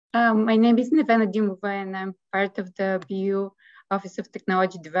My name is Nevena Dimova, and I'm part of the BU Office of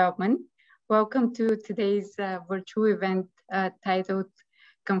Technology Development. Welcome to today's virtual event titled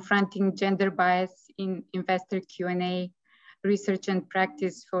Confronting Gender Bias in Investor Q&A, Research and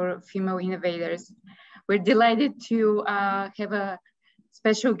Practice for Female Innovators. We're delighted to have a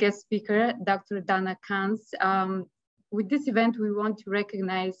special guest speaker, Dr. Dana Kanze. With this event, we want to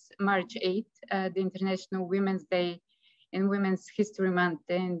recognize March 8th, the International Women's Day in Women's History Month.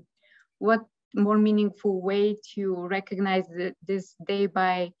 And what more meaningful way to recognize this day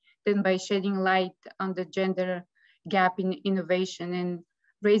than by shedding light on the gender gap in innovation and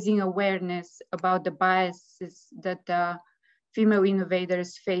raising awareness about the biases that female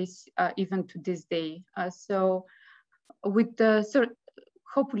innovators face even to this day.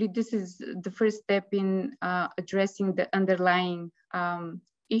 Hopefully this is the first step in addressing the underlying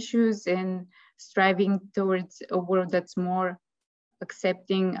issues and striving towards a world that's more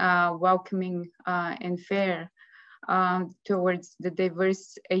accepting, welcoming, and fair towards the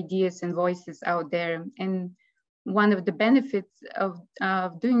diverse ideas and voices out there. And one of the benefits of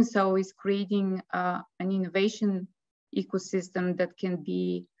doing so is creating an innovation ecosystem that can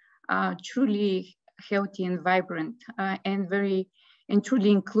be truly healthy and vibrant and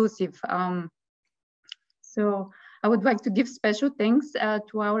truly inclusive. So I would like to give special thanks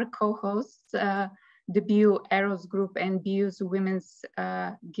to our co-hosts, the BU Arrows Group and BU's Women's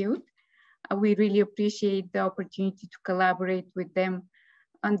Guild. We really appreciate the opportunity to collaborate with them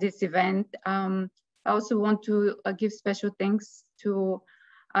on this event. I also want to give special thanks to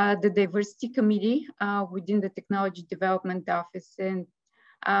the Diversity Committee within the Technology Development Office. And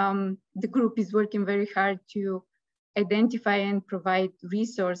the group is working very hard to identify and provide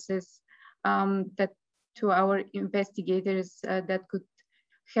resources to our investigators that could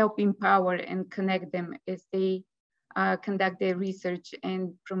help empower and connect them as they conduct their research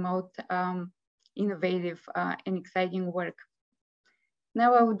and promote innovative and exciting work.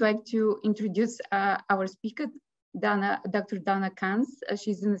 Now I would like to introduce our speaker, Dr. Dana Kanze.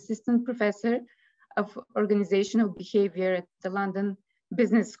 She's an assistant professor of organizational behavior at the London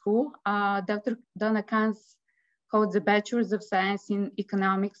Business School. Dr. Dana Kanze holds a Bachelor's of Science in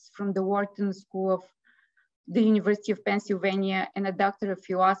Economics from the Wharton School of the University of Pennsylvania and a Doctor of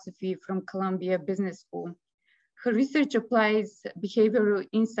Philosophy from Columbia Business School. Her research applies behavioral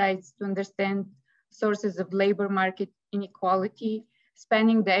insights to understand sources of labor market inequality,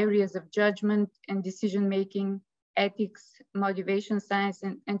 spanning the areas of judgment and decision-making, ethics, motivation science,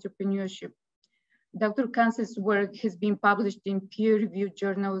 and entrepreneurship. Dr. Kanze's work has been published in peer-reviewed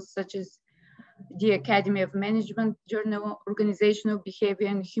journals such as the Academy of Management Journal, Organizational Behavior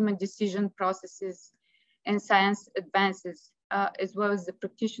and Human Decision Processes, and Science Advances, as well as the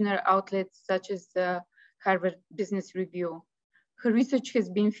practitioner outlets such as the Harvard Business Review. Her research has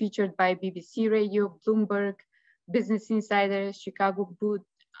been featured by BBC Radio, Bloomberg, Business Insider, Chicago Book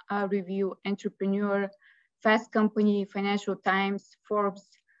Review, Entrepreneur, Fast Company, Financial Times, Forbes,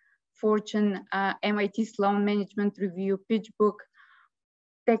 Fortune, MIT Sloan Management Review, PitchBook,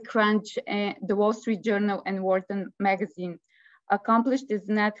 TechCrunch, the Wall Street Journal, and Wharton Magazine. Accomplished as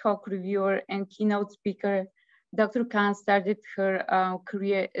an ad hoc reviewer and keynote speaker, Dr. Kanze started her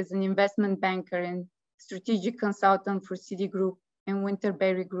career as an investment banker and strategic consultant for Citigroup and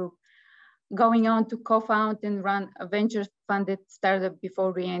Winterberry Group, going on to co-found and run a venture-funded startup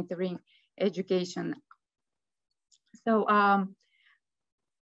before re-entering education. So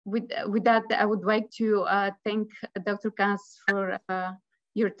with that, I would like to thank Dr. Kanze for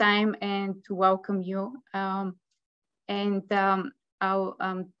your time and to welcome you. I'll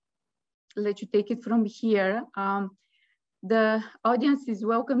let you take it from here. The audience is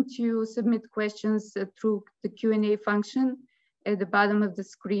welcome to submit questions through the Q&A function at the bottom of the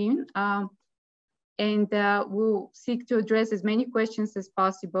screen. We'll seek to address as many questions as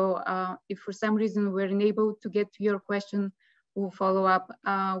possible. If for some reason we're unable to get to your question, we'll follow up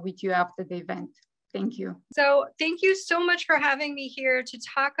with you after the event. Thank you. So thank you so much for having me here to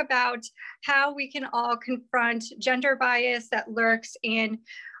talk about how we can all confront gender bias that lurks in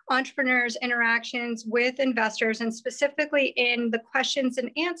entrepreneurs' interactions with investors, and specifically in the questions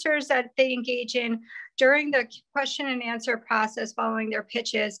and answers that they engage in during the question and answer process following their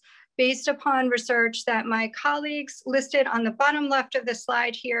pitches, based upon research that my colleagues listed on the bottom left of the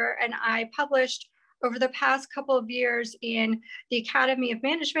slide here and I published over the past couple of years in the Academy of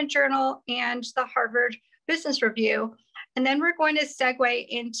Management Journal and the Harvard Business Review. And then we're going to segue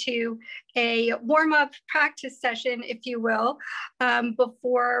into a warm-up practice session, if you will,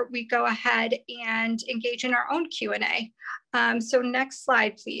 before we go ahead and engage in our own Q&A. So next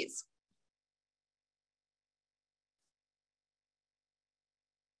slide, please.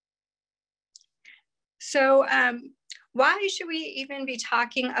 So why should we even be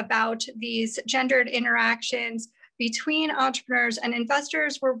talking about these gendered interactions between entrepreneurs and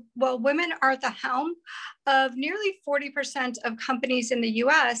investors? Well, women are at the helm of nearly 40% of companies in the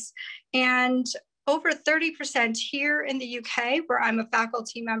US and over 30% here in the UK, where I'm a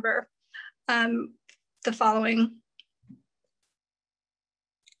faculty member. The following,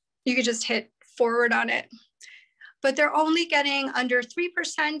 you could just hit forward on it. But they're only getting under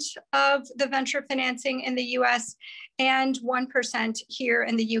 3% of the venture financing in the US and 1% here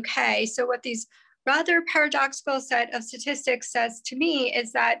in the UK. So what these rather paradoxical set of statistics says to me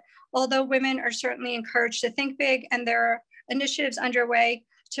is that although women are certainly encouraged to think big and there are initiatives underway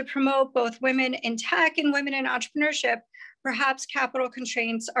to promote both women in tech and women in entrepreneurship, perhaps capital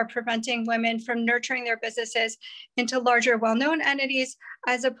constraints are preventing women from nurturing their businesses into larger, well-known entities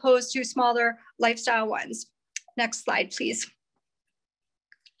as opposed to smaller lifestyle ones. Next slide, please.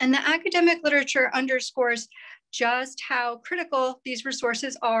 And the academic literature underscores just how critical these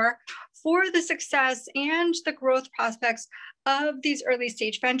resources are for the success and the growth prospects of these early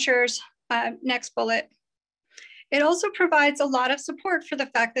stage ventures. Next bullet. It also provides a lot of support for the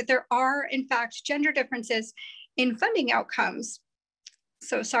fact that there are, in fact, gender differences in funding outcomes.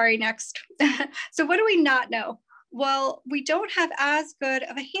 So sorry, next. So what do we not know? Well, we don't have as good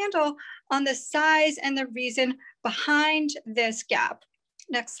of a handle on the size and the reason behind this gap.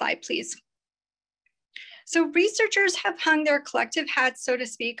 Next slide, please. So researchers have hung their collective hats, so to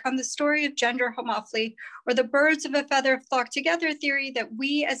speak, on the story of gender homophily, or the birds of a feather flock together theory that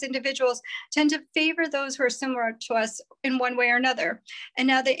we as individuals tend to favor those who are similar to us in one way or another. And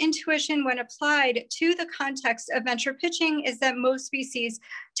now the intuition when applied to the context of venture pitching is that most VCs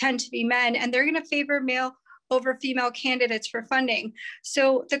tend to be men, and they're going to favor male over female candidates for funding.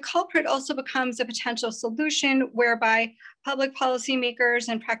 So the culprit also becomes a potential solution whereby public policymakers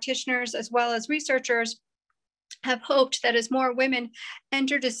and practitioners, as well as researchers, have hoped that as more women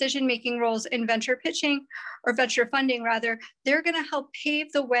enter decision-making roles in venture pitching, or venture funding rather, they're going to help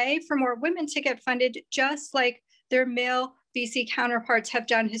pave the way for more women to get funded, just like their male VC counterparts have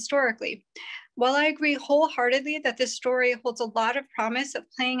done historically. While I agree wholeheartedly that this story holds a lot of promise of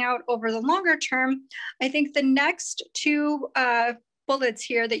playing out over the longer term, I think the next two bullets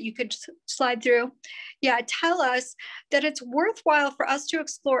here that you could slide through, tell us that it's worthwhile for us to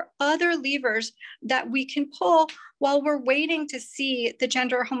explore other levers that we can pull while we're waiting to see the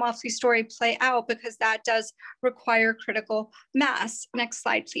gender homophily story play out, because that does require critical mass. Next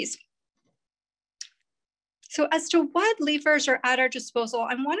slide, please. So as to what levers are at our disposal,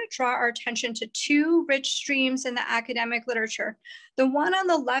 I want to draw our attention to two rich streams in the academic literature. The one on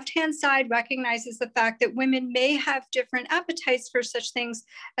the left-hand side recognizes the fact that women may have different appetites for such things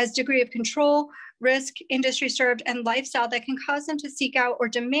as degree of control, risk, industry served, and lifestyle that can cause them to seek out or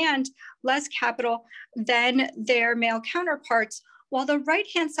demand less capital than their male counterparts. While the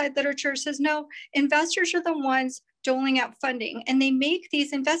right-hand side literature says, no, investors are the ones doling out funding, and they make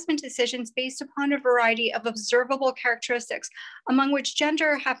these investment decisions based upon a variety of observable characteristics, among which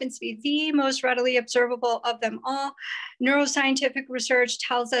gender happens to be the most readily observable of them all. Neuroscientific research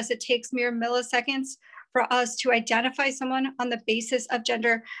tells us it takes mere milliseconds for us to identify someone on the basis of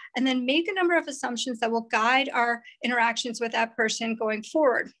gender, and then make a number of assumptions that will guide our interactions with that person going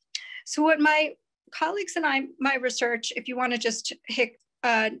forward. So what my colleagues and I, my research, if you want to just hit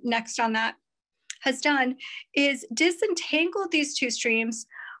next on that, has done is disentangle these two streams,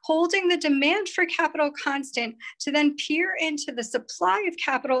 holding the demand for capital constant to then peer into the supply of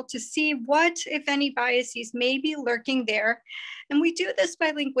capital to see what, if any, biases may be lurking there. And we do this by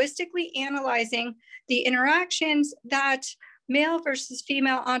linguistically analyzing the interactions that male versus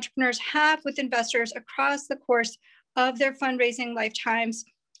female entrepreneurs have with investors across the course of their fundraising lifetimes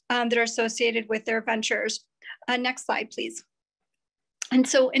that are associated with their ventures. Next slide, please. And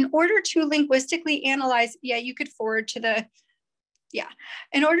so in order to linguistically analyze, you could forward to the,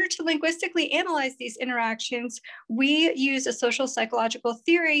 in order to linguistically analyze these interactions, we use a social psychological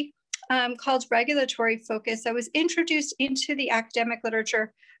theory called regulatory focus that was introduced into the academic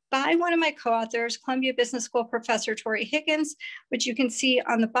literature by one of my co-authors, Columbia Business School professor Tori Higgins, which you can see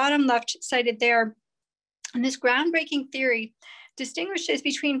on the bottom left cited there. And this groundbreaking theory distinguishes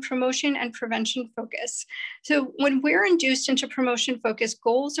between promotion and prevention focus. So when we're induced into promotion focus,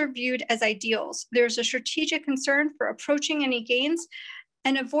 goals are viewed as ideals. There's a strategic concern for approaching any gains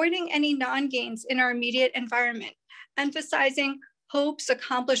and avoiding any non-gains in our immediate environment, emphasizing hopes,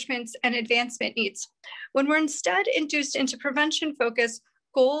 accomplishments, and advancement needs. When we're instead induced into prevention focus,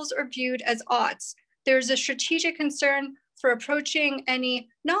 goals are viewed as odds. There's a strategic concern for approaching any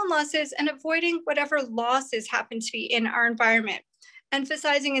non-losses and avoiding whatever losses happen to be in our environment,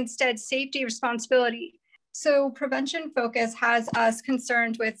 emphasizing instead safety, responsibility, So prevention focus has us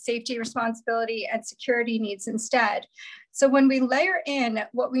concerned with safety, responsibility, and security needs instead. So when we layer in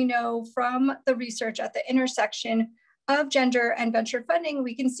what we know from the research at the intersection of gender and venture funding,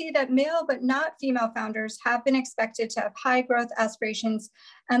 we can see that male but not female founders have been expected to have high growth aspirations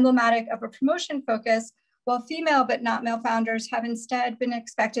emblematic of a promotion focus, while female but not male founders have instead been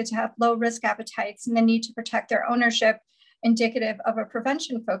expected to have low risk appetites and the need to protect their ownership, indicative of a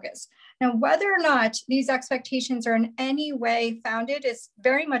prevention focus. Now, whether or not these expectations are in any way founded is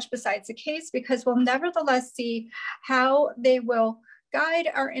very much besides the case, because we'll nevertheless see how they will guide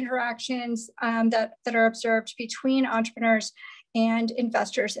our interactions that are observed between entrepreneurs and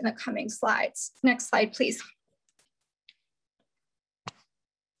investors in the coming slides. Next slide, please.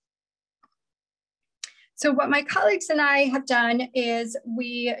 So what my colleagues and I have done is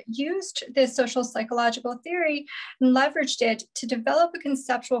we used this social psychological theory and leveraged it to develop a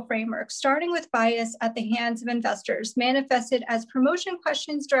conceptual framework, starting with bias at the hands of investors, manifested as promotion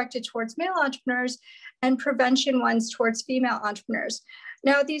questions directed towards male entrepreneurs and prevention ones towards female entrepreneurs.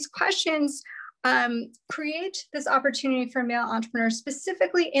 Now, these questions create this opportunity for male entrepreneurs,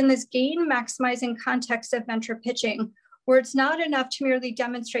 specifically in this gain maximizing context of venture pitching, where it's not enough to merely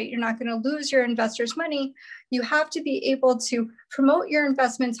demonstrate you're not going to lose your investors' money. You have to be able to promote your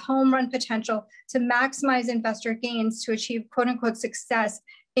investment's home run potential to maximize investor gains to achieve quote unquote success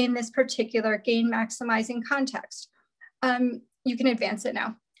in this particular gain maximizing context. You can advance it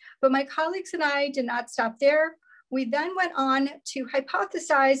now. But my colleagues and I did not stop there. We then went on to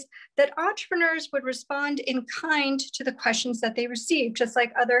hypothesize that entrepreneurs would respond in kind to the questions that they received, just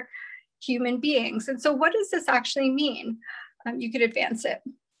like other human beings. And so what does this actually mean? You could advance it.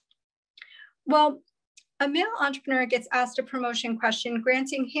 Well, a male entrepreneur gets asked a promotion question,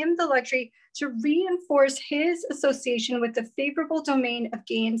 granting him the luxury to reinforce his association with the favorable domain of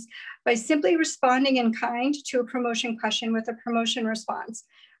gains by simply responding in kind to a promotion question with a promotion response.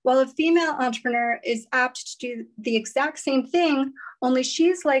 While a female entrepreneur is apt to do the exact same thing, only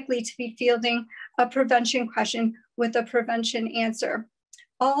she's likely to be fielding a prevention question with a prevention answer,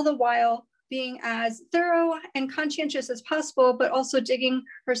 all the while being as thorough and conscientious as possible, but also digging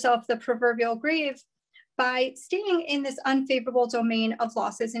herself the proverbial grave by staying in this unfavorable domain of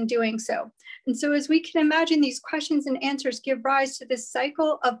losses in doing so. And so as we can imagine, these questions and answers give rise to this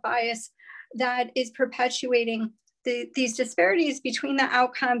cycle of bias that is perpetuating these disparities between the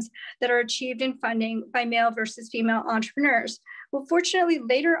outcomes that are achieved in funding by male versus female entrepreneurs. Well, fortunately,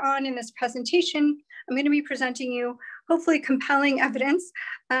 later on in this presentation, I'm going to be presenting you hopefully compelling evidence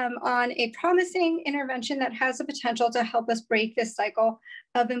on a promising intervention that has the potential to help us break this cycle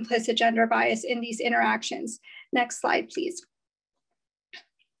of implicit gender bias in these interactions. Next slide, please.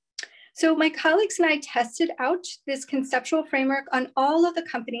 So my colleagues and I tested out this conceptual framework on all of the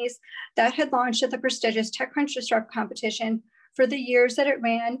companies that had launched at the prestigious TechCrunch Disrupt competition for the years that it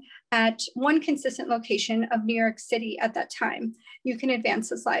ran at one consistent location of New York City at that time. You can advance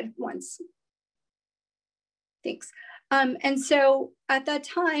the slide once. Thanks. And so at that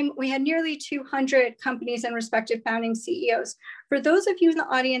time, we had nearly 200 companies and respective founding CEOs. For those of you in the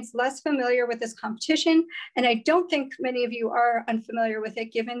audience less familiar with this competition, and I don't think many of you are unfamiliar with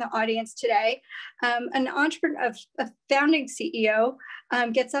it given the audience today, an entrepreneur, a founding CEO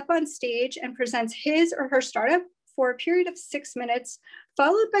gets up on stage and presents his or her startup for a period of 6 minutes,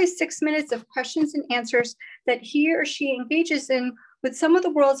 followed by 6 minutes of questions and answers that he or she engages in with some of the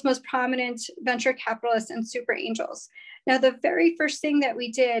world's most prominent venture capitalists and super angels. Now, the very first thing that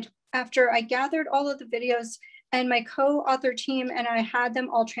we did after I gathered all of the videos and my co-author team and I had them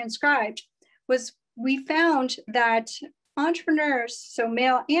all transcribed was we found that entrepreneurs, so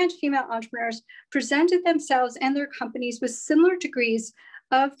male and female entrepreneurs, presented themselves and their companies with similar degrees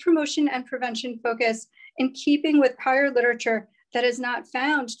of promotion and prevention focus in keeping with prior literature that has not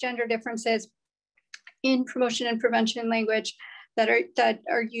found gender differences in promotion and prevention language that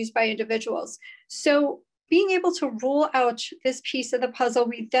are used by individuals. So being able to rule out this piece of the puzzle,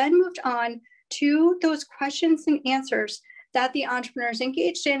 we then moved on to those questions and answers that the entrepreneurs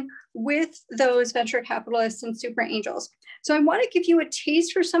engaged in with those venture capitalists and super angels. So I want to give you a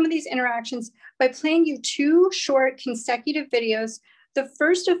taste for some of these interactions by playing you 2 short consecutive videos, the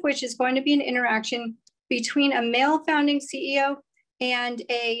first of which is going to be an interaction between a male founding CEO and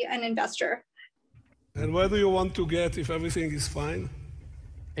an investor. And where do you want to get if everything is fine?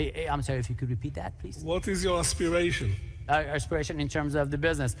 I'm sorry, if you could repeat that, please. What is your aspiration? Our aspiration in terms of the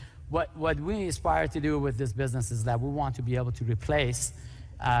business. What we aspire to do with this business is that we want to be able to replace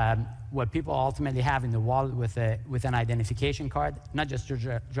what people ultimately have in the wallet with an identification card, not just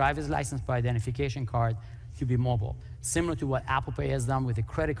your driver's license, but identification card to be mobile. similar to what Apple Pay has done with a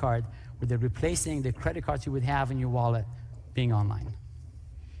credit card, where they're replacing the credit cards you would have in your wallet being online.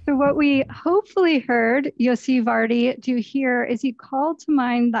 So what we hopefully heard Yossi Vardi do here is he called to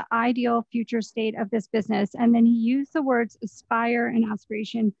mind the ideal future state of this business, and then he used the words aspire and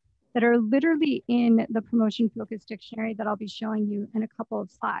aspiration that are literally in the promotion focus dictionary that I'll be showing you in a couple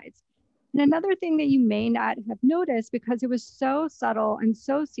of slides. And another thing that you may not have noticed, because it was so subtle and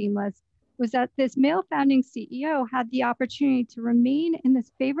so seamless, was that this male founding CEO had the opportunity to remain in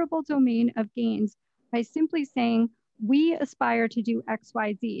this favorable domain of gains by simply saying, we aspire to do X,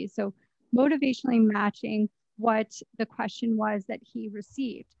 Y, Z. So motivationally matching what the question was that he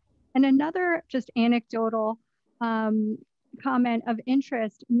received. And another just anecdotal comment of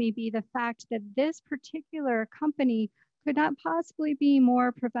interest may be the fact that this particular company could not possibly be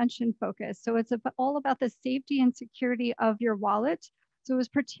more prevention focused. So it's all about the safety and security of your wallet. So it was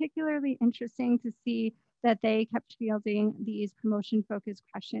particularly interesting to see that they kept fielding these promotion focused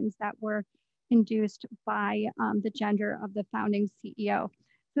questions that were induced by the gender of the founding CEO.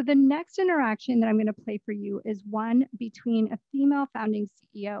 So the next interaction that I'm going to play for you is one between a female founding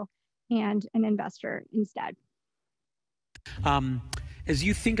CEO and an investor instead. As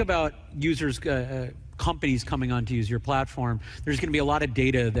you think about users, companies coming on to use your platform, there's going to be a lot of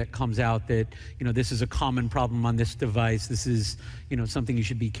data that comes out that, this is a common problem on this device. This is, something you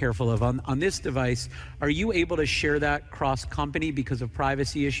should be careful of. On this device, are you able to share that cross-company because of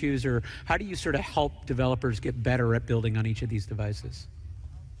privacy issues, or how do you sort of help developers get better at building on each of these devices?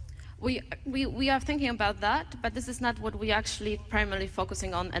 We are thinking about that, but this is not what we actually primarily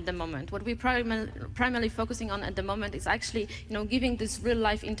focusing on at the moment. What we primarily focusing on at the moment is actually, giving this real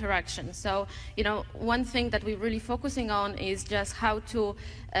life interaction. So, one thing that we're really focusing on is just how to,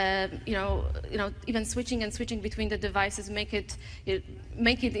 even switching between the devices, make it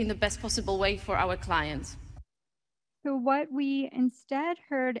in the best possible way for our clients. So what we instead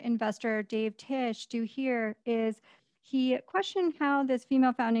heard investor Dave Tisch do here is he questioned how this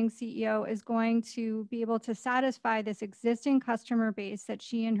female founding CEO is going to be able to satisfy this existing customer base that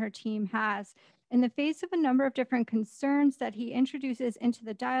she and her team has in the face of a number of different concerns that he introduces into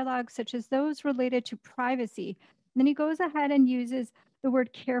the dialogue, such as those related to privacy. And then he goes ahead and uses the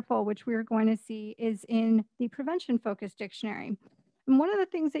word careful, which we're going to see is in the prevention focused dictionary. And one of the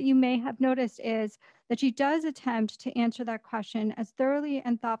things that you may have noticed is that she does attempt to answer that question as thoroughly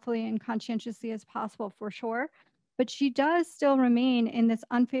and thoughtfully and conscientiously as possible, for sure. But she does still remain in this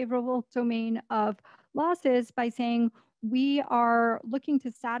unfavorable domain of losses by saying, we are looking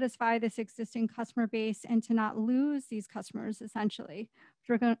to satisfy this existing customer base and to not lose these customers, essentially.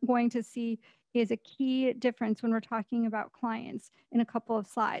 Which we're going to see is a key difference when we're talking about clients in a couple of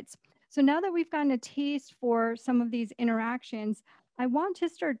slides. So now that we've gotten a taste for some of these interactions, I want to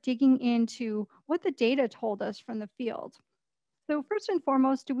start digging into what the data told us from the field. So first and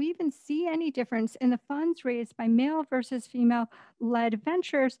foremost, do we even see any difference in the funds raised by male versus female-led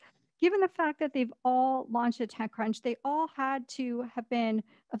ventures, given the fact that they've all launched at TechCrunch? They all had to have been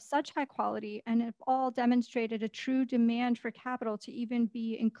of such high quality and have all demonstrated a true demand for capital to even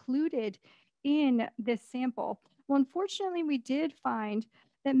be included in this sample. Well, unfortunately, we did find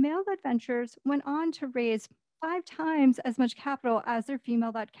that male-led ventures went on to raise 5 times as much capital as their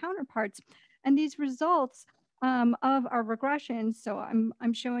female-led counterparts. And these results of our regressions, so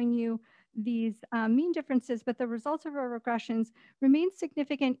I'm showing you these mean differences, but the results of our regressions remain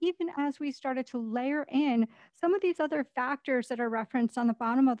significant even as we started to layer in some of these other factors that are referenced on the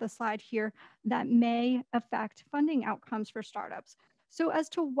bottom of the slide here that may affect funding outcomes for startups. So as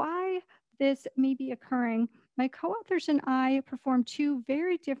to why this may be occurring, my co-authors and I performed 2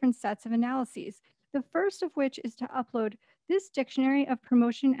 very different sets of analyses. The first of which is to upload this dictionary of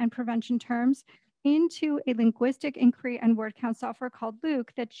promotion and prevention terms into a linguistic inquiry and word count software called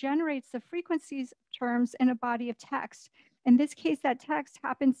Luke that generates the frequencies of terms in a body of text. In this case, that text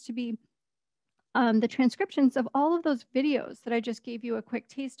happens to be the transcriptions of all of those videos that I just gave you a quick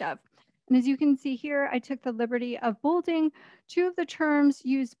taste of. And as you can see here, I took the liberty of bolding 2 of the terms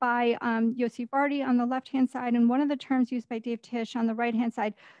used by Yossi Vardi on the left-hand side and 1 of the terms used by Dave Tisch on the right-hand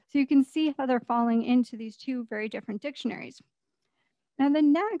side. So you can see how they're falling into these 2 very different dictionaries. Now the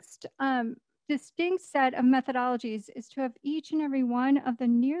next distinct set of methodologies is to have each and every one of the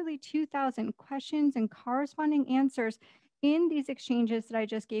nearly 2,000 questions and corresponding answers in these exchanges that I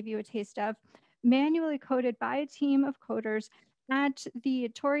just gave you a taste of, manually coded by a team of coders at the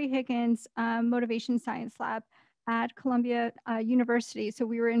Tori Higgins Motivation Science Lab at Columbia University. So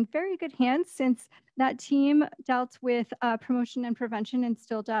we were in very good hands since that team dealt with promotion and prevention and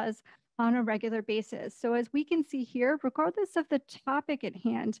still does on a regular basis. So as we can see here, regardless of the topic at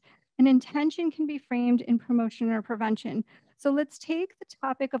hand, and intention can be framed in promotion or prevention. So let's take the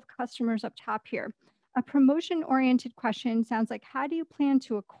topic of customers up top here. A promotion-oriented question sounds like, how do you plan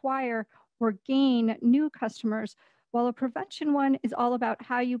to acquire or gain new customers? While a prevention one is all about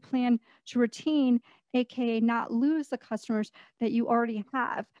how you plan to retain, aka not lose the customers that you already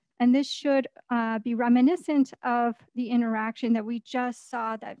have. And this should be reminiscent of the interaction that we just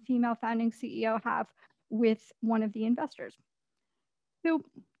saw that female founding CEO have with one of the investors. So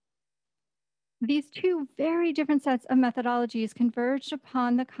these two very different sets of methodologies converged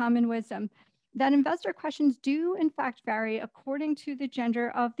upon the common wisdom that investor questions do in fact vary according to the gender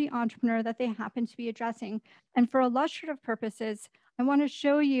of the entrepreneur that they happen to be addressing. And for illustrative purposes, I want to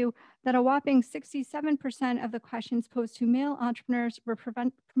show you that a whopping 67% of the questions posed to male entrepreneurs were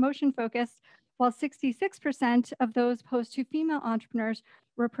promotion focused, while 66% of those posed to female entrepreneurs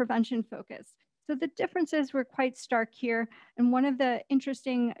were prevention focused. So the differences were quite stark here. And one of the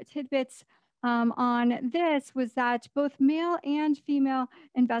interesting tidbits on this was that both male and female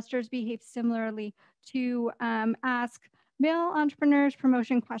investors behaved similarly to ask male entrepreneurs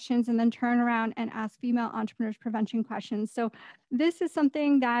promotion questions and then turn around and ask female entrepreneurs prevention questions. So this is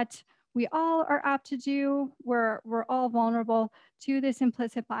something that we all are apt to do. We're all vulnerable to this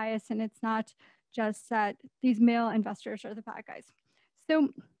implicit bias, and it's not just that these male investors are the bad guys. So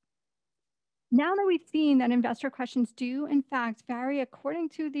now that we've seen that investor questions do in fact vary according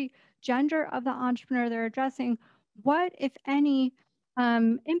to the gender of the entrepreneur they're addressing, what, if any,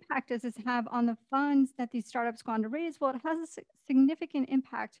 impact does this have on the funds that these startups go on to raise? Well, it has a significant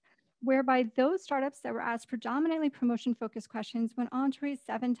impact, whereby those startups that were asked predominantly promotion-focused questions went on to raise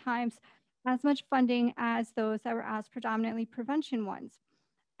 7 times as much funding as those that were asked predominantly prevention ones.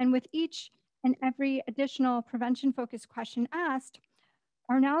 And with each and every additional prevention-focused question asked,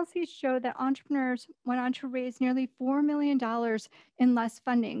 our analyses show that entrepreneurs went on to raise nearly $4 million in less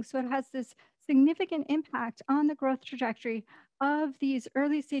funding. So it has this significant impact on the growth trajectory of these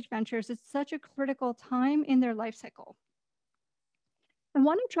early stage ventures. It's such a critical time in their life cycle. I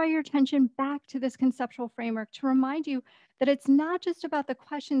want to draw your attention back to this conceptual framework to remind you that it's not just about the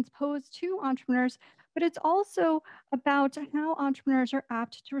questions posed to entrepreneurs, but it's also about how entrepreneurs are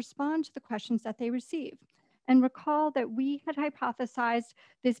apt to respond to the questions that they receive. And recall that we had hypothesized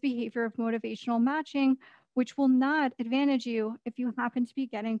this behavior of motivational matching, which will not advantage you if you happen to be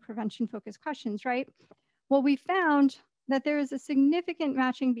getting prevention-focused questions, right? Well, we found that there is a significant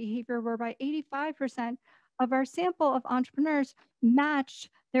matching behavior whereby 85% of our sample of entrepreneurs matched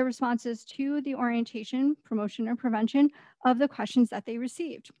their responses to the orientation, promotion, or prevention of the questions that they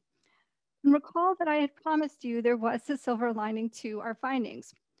received. And recall that I had promised you there was a silver lining to our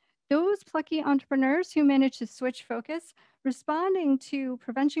findings. Those plucky entrepreneurs who managed to switch focus, responding to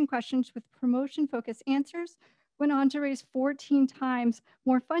prevention questions with promotion-focused answers, went on to raise 14 times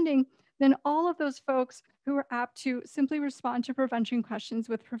more funding than all of those folks who were apt to simply respond to prevention questions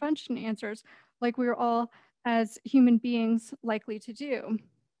with prevention answers, like we were all as human beings likely to do.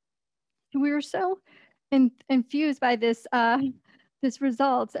 We were so infused by this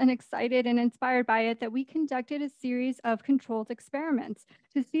results and excited and inspired by it that we conducted a series of controlled experiments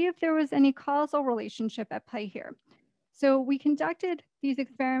to see if there was any causal relationship at play here. So we conducted these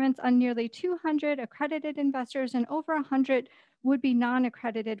experiments on nearly 200 accredited investors and over 100 would-be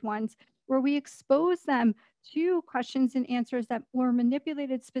non-accredited ones, where we exposed them to questions and answers that were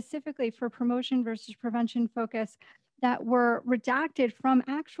manipulated specifically for promotion versus prevention focus, that were redacted from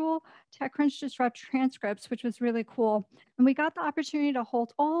actual TechCrunch Disrupt transcripts, which was really cool. And we got the opportunity to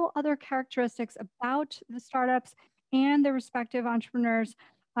hold all other characteristics about the startups and their respective entrepreneurs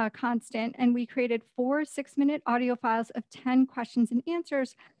constant. And we created 4 6-minute audio files of 10 questions and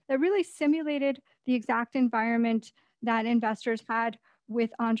answers that really simulated the exact environment that investors had with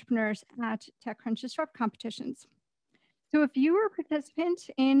entrepreneurs at TechCrunch Disrupt competitions. So if you were a participant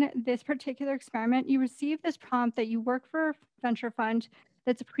in this particular experiment, you receive this prompt that you work for a venture fund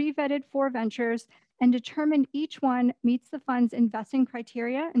that's pre-vetted for ventures and determine each one meets the fund's investing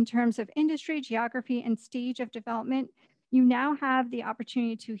criteria in terms of industry, geography, and stage of development. You now have the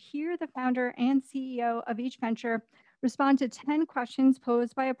opportunity to hear the founder and CEO of each venture respond to 10 questions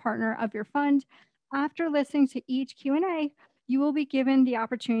posed by a partner of your fund. After listening to each Q&A, you will be given the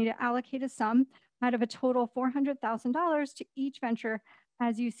opportunity to allocate a sum out of a total $400,000 to each venture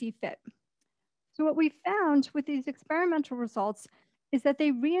as you see fit. So what we found with these experimental results is that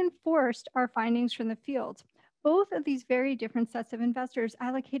they reinforced our findings from the field. Both of these very different sets of investors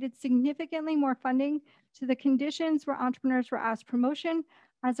allocated significantly more funding to the conditions where entrepreneurs were asked promotion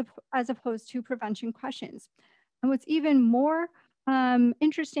as opposed to prevention questions. And what's even more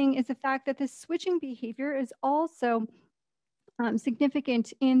interesting is the fact that this switching behavior is also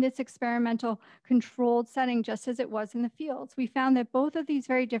significant in this experimental controlled setting, just as it was in the fields. We found that both of these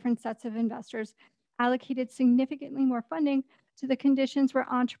very different sets of investors allocated significantly more funding to the conditions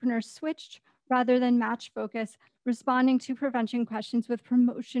where entrepreneurs switched rather than match focus, responding to prevention questions with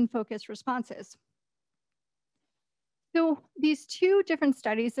promotion focused responses. So these two different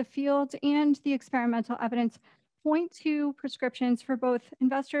studies, the field and the experimental evidence, point to prescriptions for both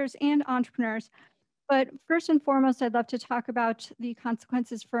investors and entrepreneurs. But first and foremost, I'd love to talk about the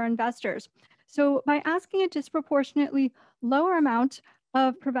consequences for investors. So by asking a disproportionately lower amount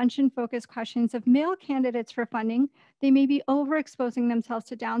of prevention-focused questions of male candidates for funding, they may be overexposing themselves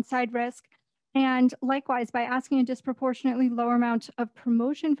to downside risk. And likewise, by asking a disproportionately lower amount of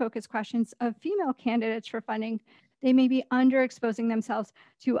promotion-focused questions of female candidates for funding, they may be underexposing themselves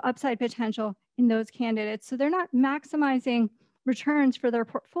to upside potential in those candidates. So they're not maximizing returns for their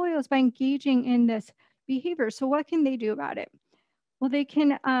portfolios by engaging in this behavior. So what can they do about it? Well, they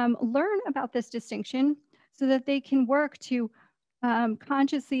can learn about this distinction so that they can work to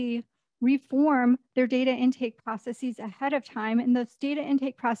consciously reform their data intake processes ahead of time. And those data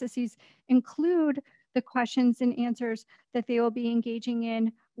intake processes include the questions and answers that they will be engaging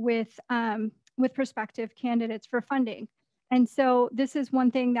in with prospective candidates for funding. And so this is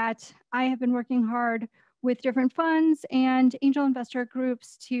one thing that I have been working hard with different funds and angel investor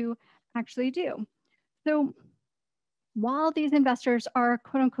groups to actually do. So while these investors are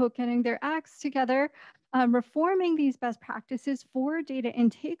quote unquote getting their acts together, reforming these best practices for data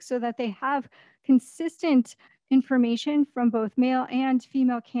intake so that they have consistent information from both male and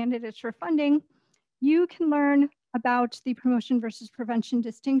female candidates for funding, you can learn about the promotion versus prevention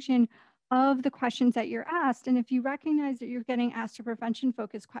distinction of the questions that you're asked. And if you recognize that you're getting asked a prevention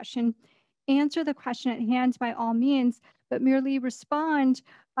focused question, answer the question at hand by all means, but merely respond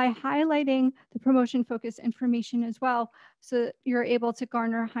by highlighting the promotion focused information as well, so that you're able to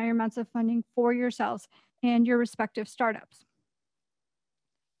garner higher amounts of funding for yourselves and your respective startups.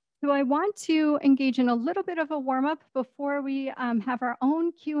 So I want to engage in a little bit of a warm up before we have our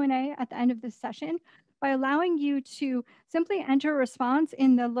own Q&A at the end of this session by allowing you to simply enter a response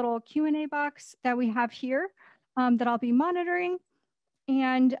in the little Q&A box that we have here that I'll be monitoring.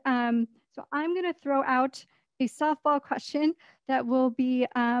 And so I'm going to throw out a softball question that will be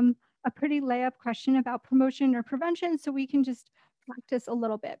a pretty layup question about promotion or prevention, so we can just practice a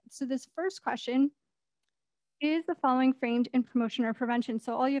little bit. So this first question is the following framed in promotion or prevention.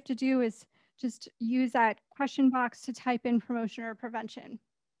 So all you have to do is just use that question box to type in promotion or prevention.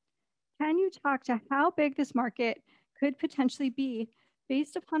 Can you talk to how big this market could potentially be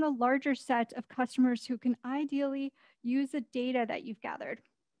based upon a larger set of customers who can ideally use the data that you've gathered?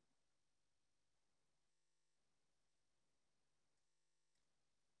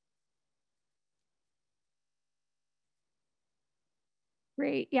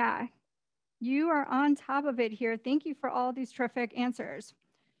 Great, yeah. You are on top of it here. Thank you for all these terrific answers.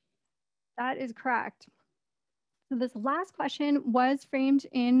 That is correct. So this last question was framed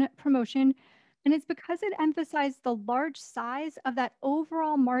in promotion, and it's because it emphasized the large size of that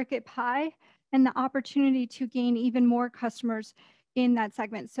overall market pie and the opportunity to gain even more customers in that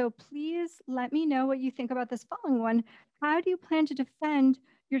segment. So please let me know what you think about this following one. How do you plan to defend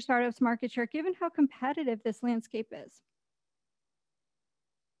your startup's market share given how competitive this landscape is?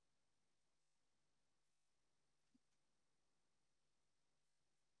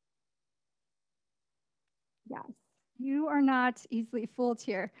 Yes, you are not easily fooled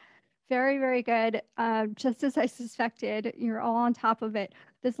here. Very, very good. Just as I suspected, you're all on top of it.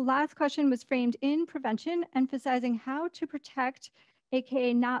 This last question was framed in prevention, emphasizing how to protect,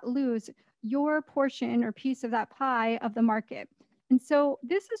 AKA not lose, your portion or piece of that pie of the market. And so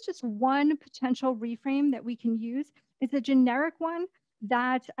this is just one potential reframe that we can use. It's a generic one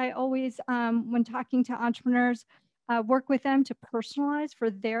that I always, when talking to entrepreneurs, work with them to personalize for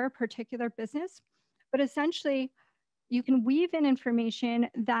their particular business. But essentially, you can weave in information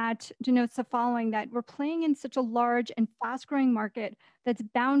that denotes the following: that we're playing in such a large and fast growing market that's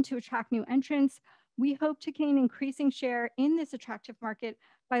bound to attract new entrants. We hope to gain increasing share in this attractive market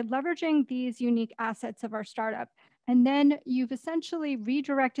by leveraging these unique assets of our startup. And then you've essentially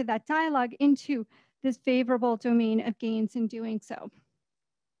redirected that dialogue into this favorable domain of gains in doing so.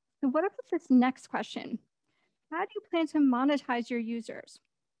 So what about this next question? How do you plan to monetize your users?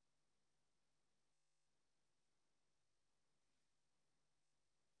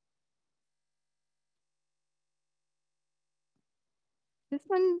 This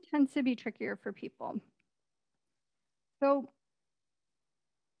one tends to be trickier for people. So,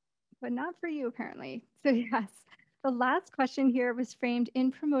 but not for you apparently. So yes, the last question here was framed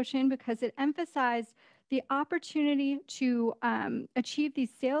in promotion because it emphasized the opportunity to achieve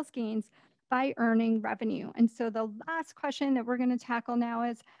these sales gains by earning revenue. And so the last question that we're going to tackle now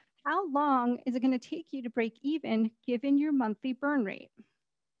is, how long is it going to take you to break even given your monthly burn rate?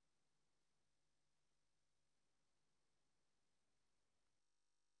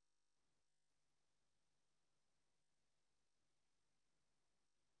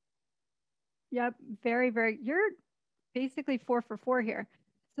 Yep, you're basically 4 for 4 here.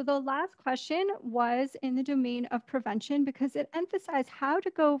 So the last question was in the domain of prevention because it emphasized how to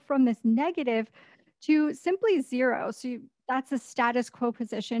go from this negative to simply 0. So that's a status quo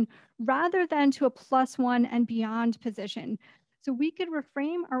position rather than to a +1 and beyond position. So we could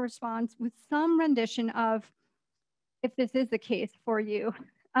reframe our response with some rendition of, if this is the case for you,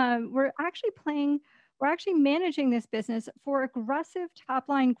 we're actually managing this business for aggressive top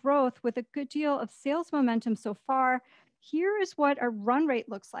line growth with a good deal of sales momentum so far. Here is what our run rate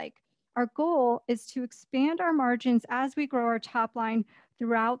looks like. Our goal is to expand our margins as we grow our top line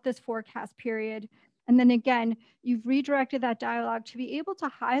throughout this forecast period. And then again, you've redirected that dialogue to be able to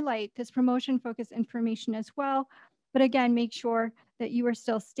highlight this promotion focused information as well. But again, make sure that you are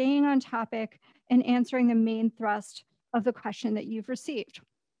still staying on topic and answering the main thrust of the question that you've received.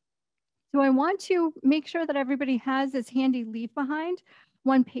 So I want to make sure that everybody has this handy leave behind,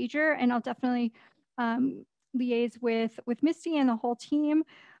 one pager, and I'll definitely liaise with Misty and the whole team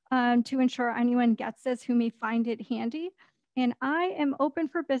to ensure anyone gets this who may find it handy. And I am open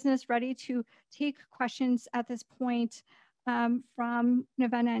for business, ready to take questions at this point from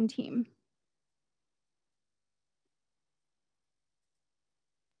Navenna and team.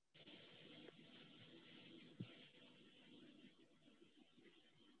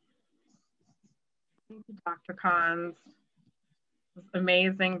 Thank you, Dr. Kanze.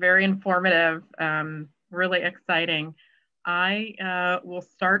 Amazing, very informative, really exciting. I will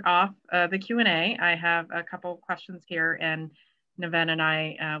start off the Q&A. I have a couple of questions here and Navenna and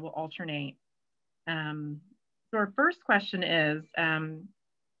I will alternate. So our first question is,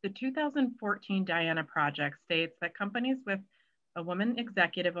 the 2014 Diana project states that companies with a woman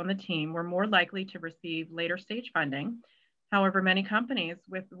executive on the team were more likely to receive later stage funding. However, many companies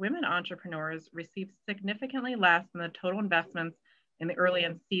with women entrepreneurs received significantly less than the total investments in the early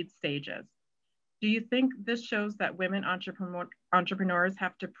and seed stages. Do you think this shows that women entrepreneurs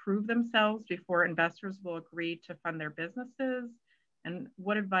have to prove themselves before investors will agree to fund their businesses? And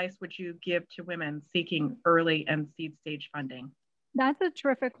what advice would you give to women seeking early and seed stage funding? That's a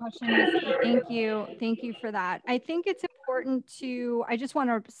terrific question, Misty. Thank you. Thank you for that. I think it's important I just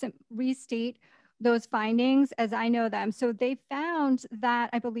want to restate those findings as I know them. So they found that,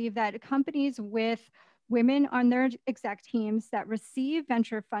 I believe that companies with women on their exec teams that receive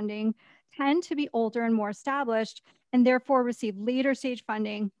venture funding tend to be older and more established and therefore receive later stage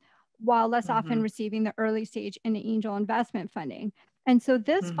funding while less often receiving the early stage and angel investment funding. And so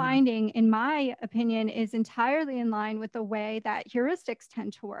this finding, in my opinion, is entirely in line with the way that heuristics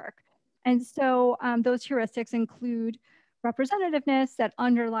tend to work. And so those heuristics include representativeness that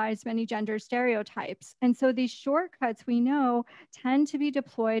underlies many gender stereotypes. And so these shortcuts, we know, tend to be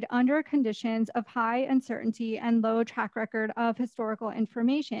deployed under conditions of high uncertainty and low track record of historical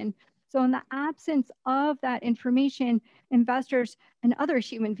information. So in the absence of that information, investors and other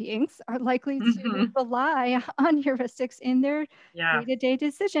human beings are likely to rely on heuristics in their day-to-day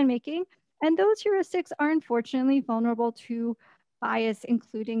decision-making. And those heuristics are unfortunately vulnerable to bias,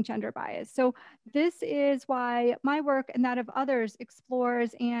 including gender bias. So this is why my work and that of others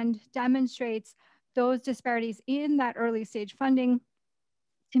explores and demonstrates those disparities in that early stage funding.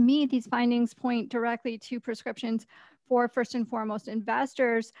 To me, these findings point directly to prescriptions for, first and foremost,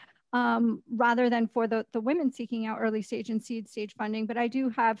 investors, rather than for the women seeking out early stage and seed stage funding. But I do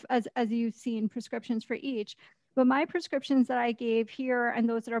have, as you've seen, prescriptions for each. But my prescriptions that I gave here and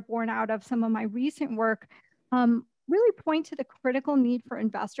those that are born out of some of my recent work really point to the critical need for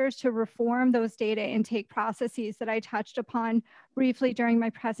investors to reform those data intake processes that I touched upon briefly during my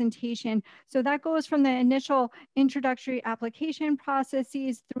presentation. So that goes from the initial introductory application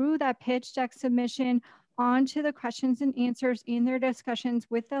processes through that pitch deck submission onto the questions and answers in their discussions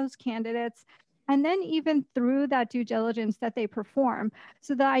with those candidates, and then even through that due diligence that they perform.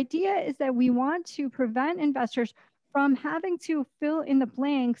 So the idea is that we want to prevent investors from having to fill in the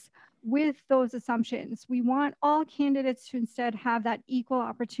blanks with those assumptions. We want all candidates to instead have that equal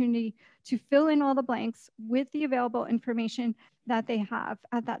opportunity to fill in all the blanks with the available information that they have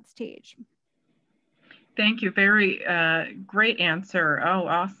at that stage. Thank you. Very great answer. Oh,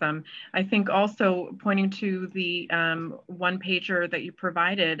 awesome. I think also pointing to the one pager that you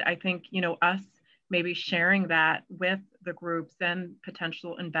provided, I think, you know, us maybe sharing that with the groups and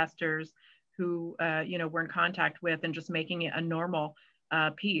potential investors who, we're in contact with, and just making it a normal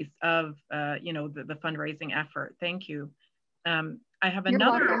piece of, the fundraising effort. Thank you. I have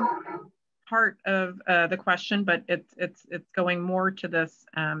another part of the question, but it's going more to this,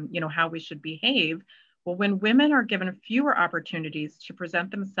 how we should behave. Well, when women are given fewer opportunities to present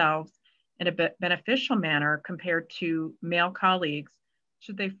themselves in a beneficial manner compared to male colleagues,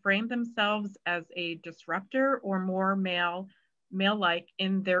 should they frame themselves as a disruptor or more male-like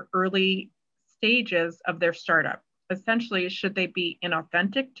in their early stages of their startup? Essentially, should they be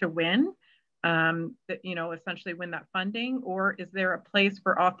inauthentic to win, essentially win that funding, or is there a place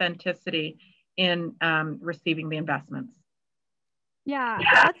for authenticity in receiving the investments? Yeah,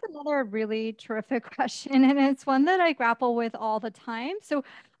 that's another really terrific question, and it's one that I grapple with all the time. So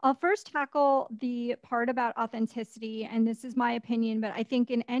I'll first tackle the part about authenticity, and this is my opinion, but I think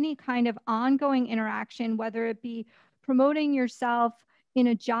in any kind of ongoing interaction, whether it be promoting yourself in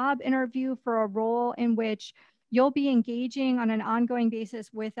a job interview for a role in which you'll be engaging on an ongoing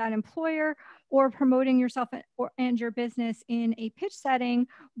basis with that employer, or promoting yourself and your business in a pitch setting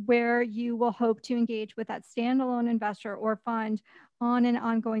where you will hope to engage with that standalone investor or fund on an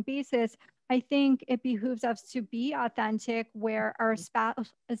ongoing basis, I think it behooves us to be authentic where our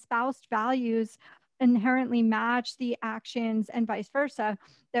espoused values inherently match the actions and vice versa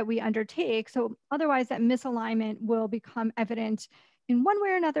that we undertake. So otherwise that misalignment will become evident in one way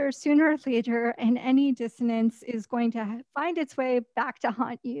or another sooner or later, and any dissonance is going to find its way back to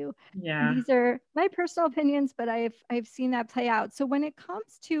haunt you. Yeah. These are my personal opinions, but I've seen that play out. So when it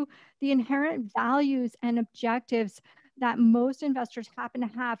comes to the inherent values and objectives that most investors happen to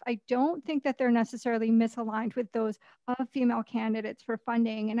have, I don't think that they're necessarily misaligned with those of female candidates for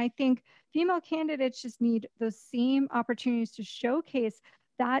funding. And I think female candidates just need those same opportunities to showcase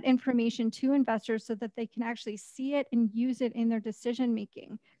that information to investors so that they can actually see it and use it in their decision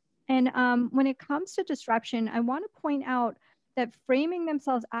making. And when it comes to disruption, I want to point out that framing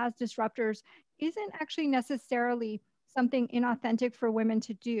themselves as disruptors isn't actually necessarily something inauthentic for women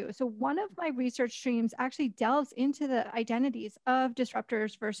to do. So one of my research streams actually delves into the identities of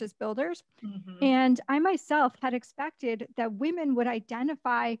disruptors versus builders. Mm-hmm. And I myself had expected that women would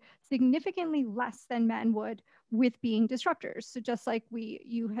identify significantly less than men would with being disruptors. So just like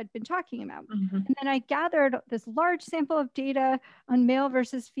you had been talking about. Mm-hmm. And then I gathered this large sample of data on male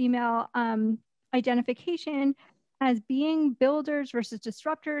versus female identification as being builders versus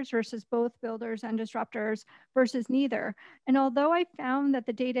disruptors versus both builders and disruptors versus neither. And although I found that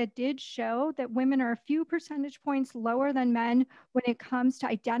the data did show that women are a few percentage points lower than men when it comes to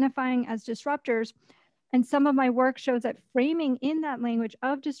identifying as disruptors, and some of my work shows that framing in that language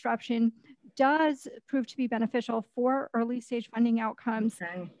of disruption does prove to be beneficial for early stage funding outcomes.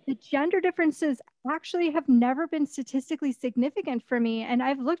 Okay. The gender differences actually have never been statistically significant for me, and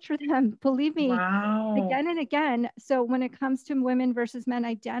I've looked for them, believe me, Wow. again and again. So when it comes to women versus men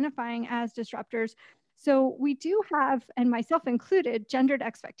identifying as disruptors, so we do have, and myself included, gendered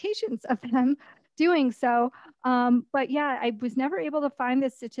expectations of them doing so. But yeah, I was never able to find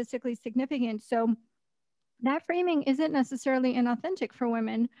this statistically significant. So that framing isn't necessarily inauthentic for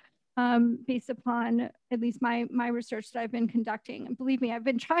women, based upon at least my research that I've been conducting. And believe me, I've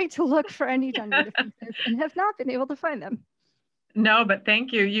been trying to look for any gender differences and have not been able to find them. No, but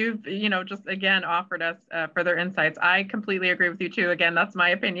thank you. You've, just again offered us further insights. I completely agree with you too. Again, that's my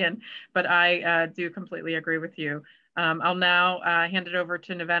opinion, but I do completely agree with you. I'll now hand it over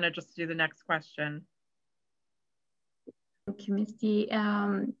to Nevena just to do the next question. Thank you, Misty.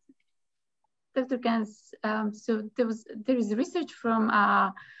 Dr. Kanze, so there is research from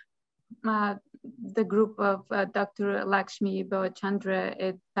the group of Dr. Lakshmi Bhavachandra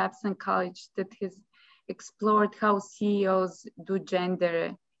at Babson College that has explored how CEOs do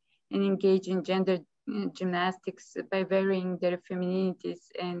gender and engage in gender gymnastics by varying their femininities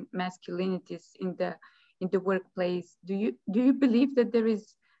and masculinities in the workplace. Do you believe that there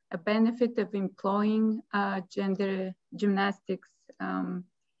is a benefit of employing gender gymnastics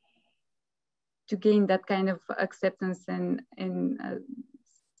to gain that kind of acceptance and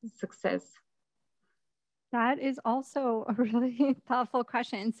success? That is also a really thoughtful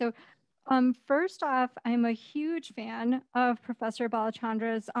question. So first off, I'm a huge fan of Professor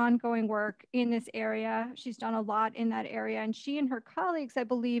Balachandra's ongoing work in this area. She's done a lot in that area, and she and her colleagues, I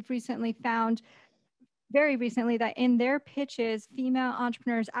believe, very recently, that in their pitches, female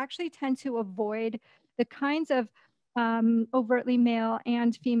entrepreneurs actually tend to avoid the kinds of overtly male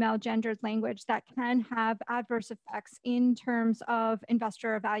and female gendered language that can have adverse effects in terms of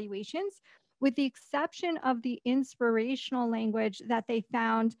investor evaluations, with the exception of the inspirational language that they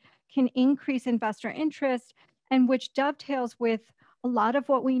found can increase investor interest and which dovetails with a lot of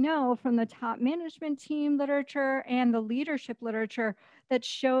what we know from the top management team literature and the leadership literature that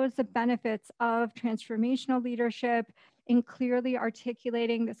shows the benefits of transformational leadership in clearly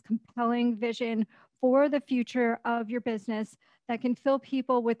articulating this compelling vision for the future of your business that can fill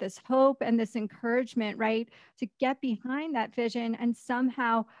people with this hope and this encouragement, right, to get behind that vision and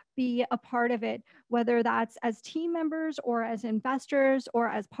somehow be a part of it, whether that's as team members or as investors or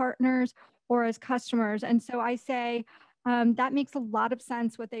as partners or as customers. And so I say, that makes a lot of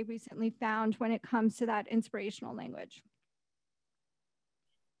sense what they recently found when it comes to that inspirational language.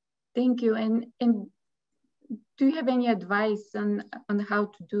 Thank you. And do you have any advice on how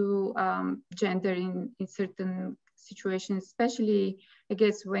to do gender in certain situations, especially, I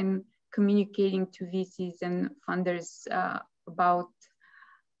guess, when communicating to VCs and funders about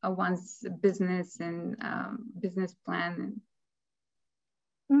one's business and business plan?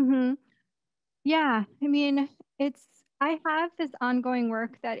 Mm-hmm. Yeah, I mean, I have this ongoing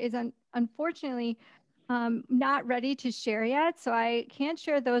work that is unfortunately not ready to share yet, so I can't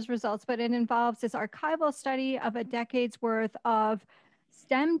share those results, but it involves this archival study of a decade's worth of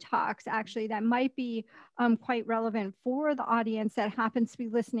STEM talks, actually, that might be quite relevant for the audience that happens to be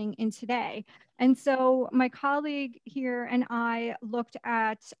listening in today. And so my colleague here and I looked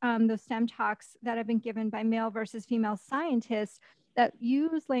at the STEM talks that have been given by male versus female scientists that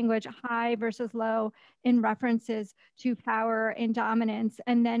use language high versus low in references to power and dominance.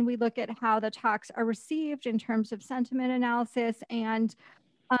 And then we look at how the talks are received in terms of sentiment analysis. And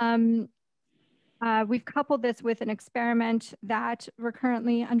we've coupled this with an experiment that we're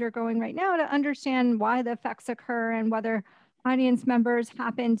currently undergoing right now to understand why the effects occur and whether audience members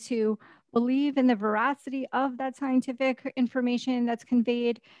happen to believe in the veracity of that scientific information that's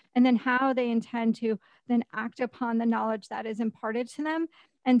conveyed, and then how they intend to then act upon the knowledge that is imparted to them.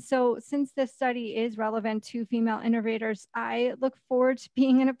 And so since this study is relevant to female innovators, I look forward to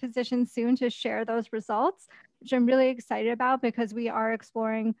being in a position soon to share those results, which I'm really excited about because we are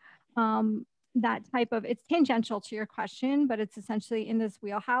exploring that type of, it's tangential to your question, but it's essentially in this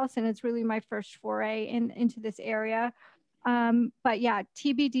wheelhouse, and it's really my first foray into this area. But yeah,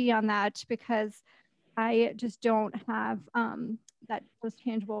 TBD on that because I just don't have those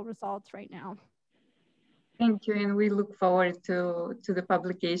tangible results right now. Thank you, and we look forward to the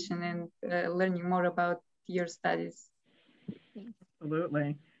publication and learning more about your studies.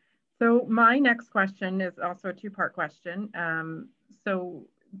 Absolutely. So my next question is also a two-part question. So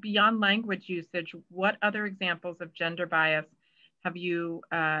beyond language usage, what other examples of gender bias have you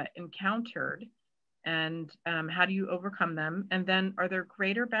encountered, and how do you overcome them? And then are there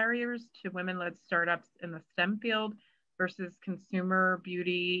greater barriers to women-led startups in the STEM field versus consumer,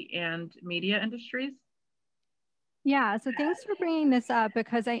 beauty, and media industries? Yeah, so thanks for bringing this up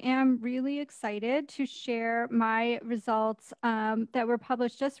because I am really excited to share my results that were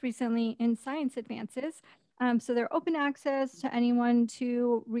published just recently in Science Advances. So they're open access to anyone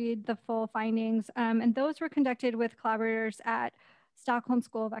to read the full findings. And those were conducted with collaborators at Stockholm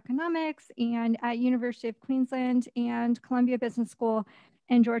School of Economics and at University of Queensland and Columbia Business School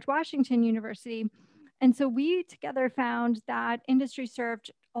and George Washington University. And so we together found that industry served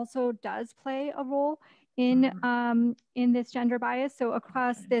also does play a role in this gender bias. So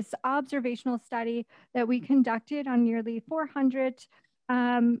across this observational study that we conducted on nearly 400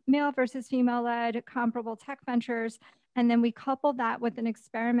 male versus female-led comparable tech ventures, and then we coupled that with an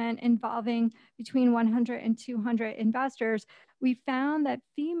experiment involving between 100 and 200 investors, we found that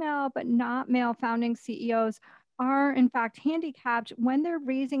female but not male founding CEOs are in fact handicapped when they're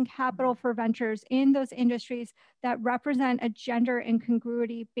raising capital for ventures in those industries that represent a gender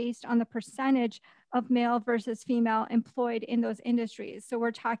incongruity based on the percentage of male versus female employed in those industries. So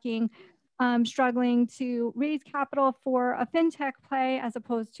we're talking struggling to raise capital for a fintech play as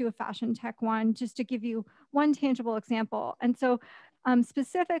opposed to a fashion tech one, just to give you one tangible example. And so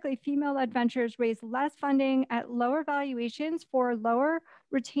specifically, female-led ventures raise less funding at lower valuations for lower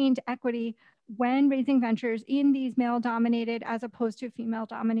retained equity when raising ventures in these male-dominated as opposed to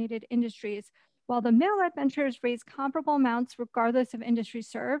female-dominated industries. While the male-led ventures raise comparable amounts regardless of industry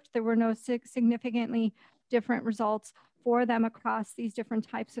served, there were no significantly different results for them across these different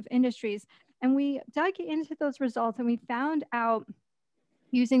types of industries. And we dug into those results and we found out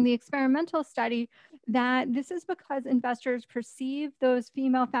using the experimental study that this is because investors perceive those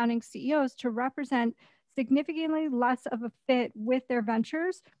female founding CEOs to represent significantly less of a fit with their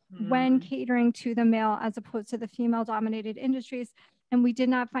ventures when catering to the male as opposed to the female dominated industries. And we did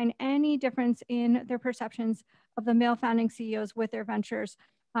not find any difference in their perceptions of the male founding CEOs with their ventures,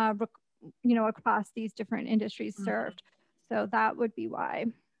 across these different industries served. So that would be why.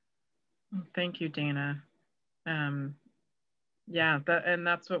 Thank you, Dana. Yeah, and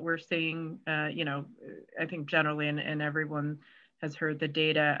that's what we're seeing, you know, I think generally, and everyone has heard the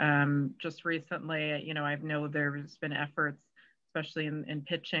data. Just recently, you know, I know there's been efforts, especially in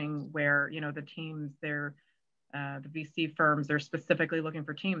pitching, where, you know, the teams, they're, the VC firms, they're specifically looking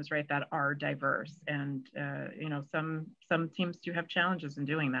for teams, right, that are diverse. And, you know, some teams do have challenges in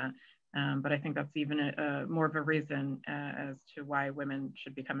doing that. But I think that's even more of a reason as to why women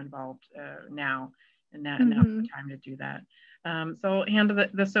should become involved now. And now's the time to do that. So I'll hand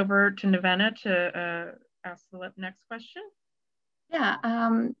this over to Nevena to ask the next question. Yeah,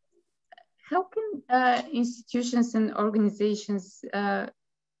 how can institutions and organizations,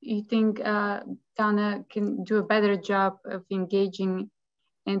 you think, Donna, can do a better job of engaging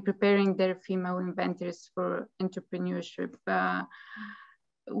and preparing their female inventors for entrepreneurship?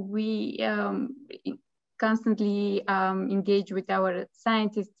 We constantly engage with our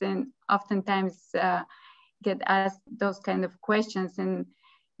scientists, and oftentimes get asked those kind of questions. And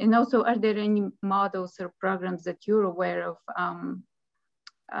also, are there any models or programs that you're aware of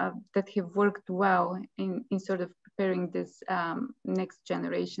that have worked well in sort of preparing this next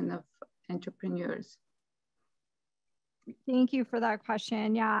generation of entrepreneurs? Thank you for that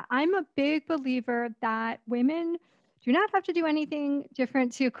question. Yeah, I'm a big believer that women do not have to do anything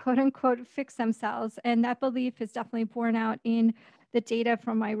different to quote unquote fix themselves. And that belief is definitely borne out in the data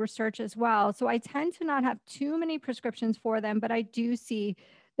from my research as well. So I tend to not have too many prescriptions for them, but I do see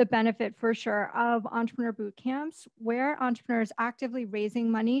the benefit for sure of entrepreneur boot camps, where entrepreneurs actively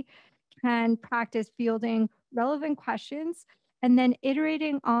raising money can practice fielding relevant questions and then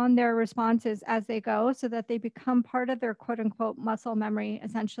iterating on their responses as they go, so that they become part of their quote unquote muscle memory,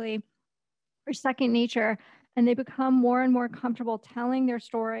 essentially, or second nature, and they become more and more comfortable telling their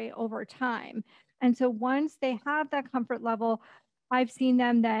story over time. And so once they have that comfort level, I've seen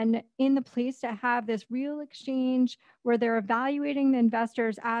them then in the place to have this real exchange where they're evaluating the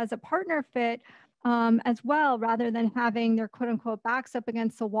investors as a partner fit as well, rather than having their quote unquote backs up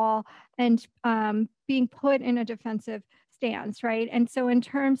against the wall and being put in a defensive stance, right? And so in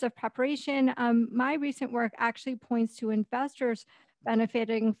terms of preparation, my recent work actually points to investors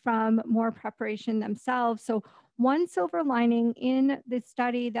benefiting from more preparation themselves. So one silver lining in this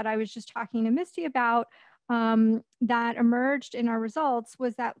study that I was just talking to Misty about that emerged in our results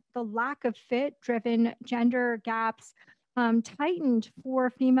was that the lack of fit-driven gender gaps tightened for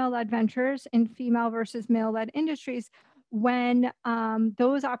female-led ventures in female versus male-led industries when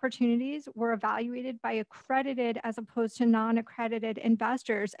those opportunities were evaluated by accredited as opposed to non-accredited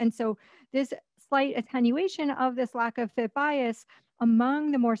investors. And so this slight attenuation of this lack of fit bias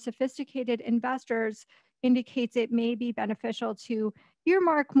among the more sophisticated investors indicates it may be beneficial to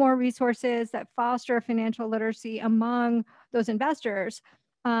earmark more resources that foster financial literacy among those investors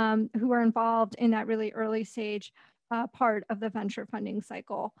who are involved in that really early stage part of the venture funding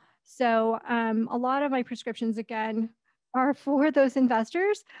cycle. So a lot of my prescriptions, again, are for those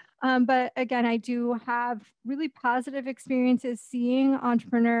investors. But again, I do have really positive experiences seeing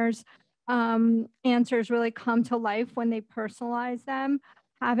entrepreneurs' answers really come to life when they personalize them,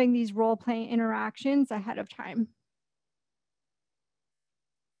 having these role-play interactions ahead of time.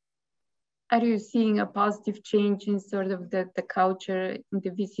 Are you seeing a positive change in sort of the culture, in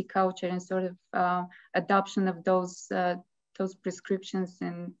the VC culture, and sort of adoption of those prescriptions?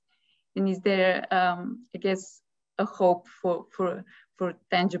 And is there, I guess, a hope for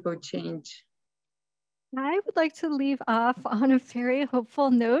tangible change? I would like to leave off on a very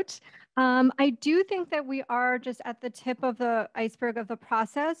hopeful note. I do think that we are just at the tip of the iceberg of the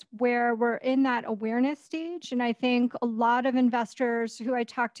process where we're in that awareness stage. And I think a lot of investors who I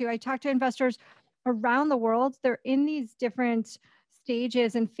talk to investors around the world. They're in these different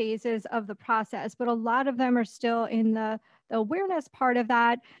stages and phases of the process, but a lot of them are still in the awareness part of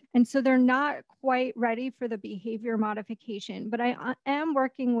that. And so they're not quite ready for the behavior modification. But I am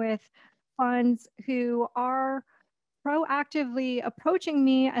working with funds who are proactively approaching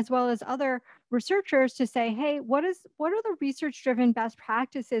me, as well as other researchers, to say, hey, what are the research-driven best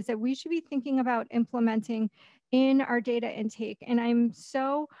practices that we should be thinking about implementing in our data intake? And I'm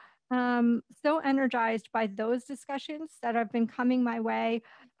so energized by those discussions that have been coming my way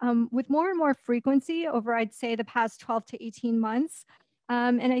with more and more frequency over, I'd say, the past 12 to 18 months.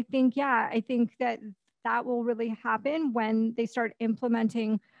 And I think that will really happen when they start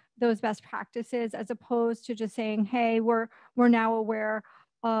implementing those best practices, as opposed to just saying, hey, we're now aware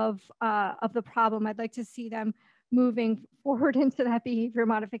of the problem. I'd like to see them moving forward into that behavior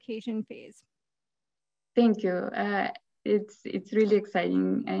modification phase. Thank you. It's really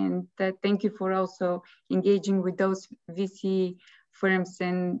exciting, and thank you for also engaging with those VC firms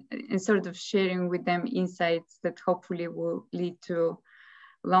and sort of sharing with them insights that hopefully will lead to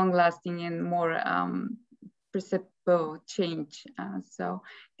long-lasting and more perceptible change. So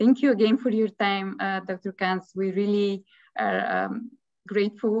thank you again for your time, Dr. Kanze. We really are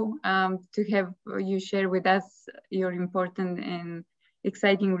grateful to have you share with us your important and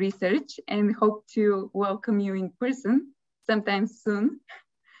exciting research, and hope to welcome you in person sometime soon.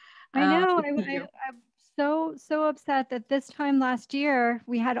 I know. I'm so upset that this time last year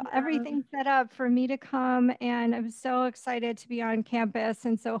we had everything set up for me to come, and I was so excited to be on campus.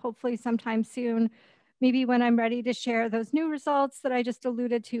 And so hopefully sometime soon, maybe when I'm ready to share those new results that I just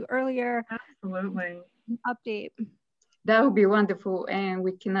alluded to earlier. Absolutely. Update. That would be wonderful, and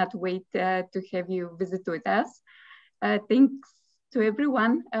we cannot wait to have you visit with us. Thanks to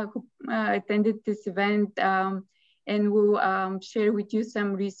everyone who attended this event, and we'll share with you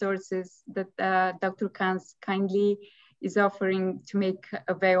some resources that Dr. Kanze kindly is offering to make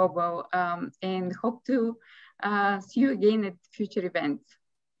available, and hope to see you again at future events.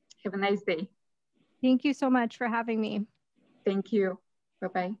 Have a nice day. Thank you so much for having me. Thank you.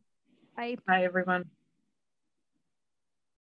 Bye-bye. Bye. Bye, everyone.